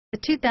The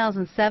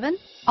 2007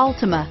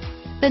 Altima.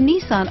 The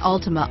Nissan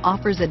Altima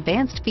offers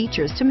advanced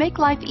features to make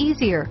life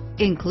easier,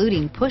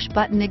 including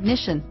push-button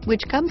ignition,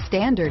 which comes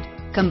standard.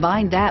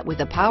 Combine that with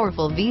a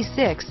powerful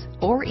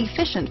V6 or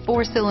efficient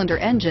 4-cylinder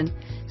engine,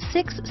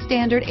 6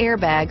 standard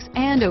airbags,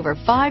 and over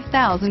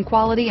 5,000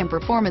 quality and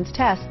performance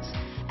tests,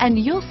 and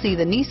you'll see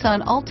the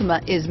Nissan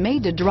Altima is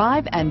made to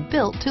drive and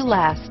built to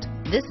last.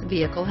 This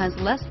vehicle has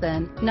less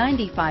than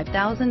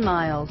 95,000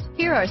 miles.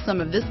 Here are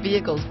some of this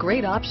vehicle's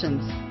great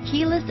options: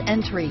 keyless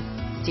entry,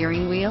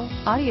 steering wheel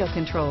audio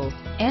controls,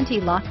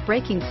 anti-lock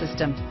braking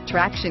system,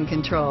 traction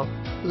control,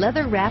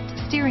 leather-wrapped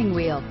steering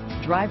wheel,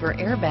 driver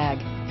airbag,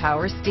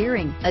 power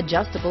steering,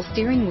 adjustable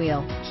steering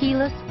wheel,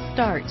 keyless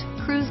start,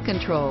 cruise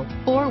control,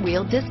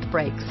 4-wheel disc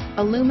brakes,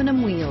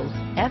 aluminum wheels,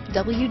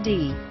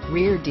 FWD,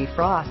 rear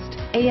defrost,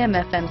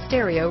 AM/FM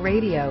stereo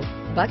radio,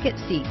 bucket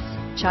seats,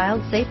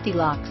 child safety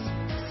locks,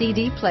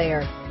 CD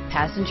player,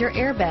 passenger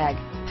airbag,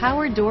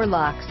 power door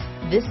locks.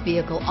 This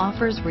vehicle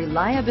offers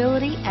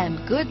reliability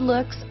and good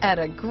looks at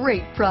a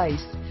great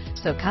price.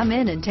 So come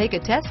in and take a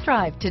test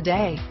drive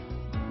today.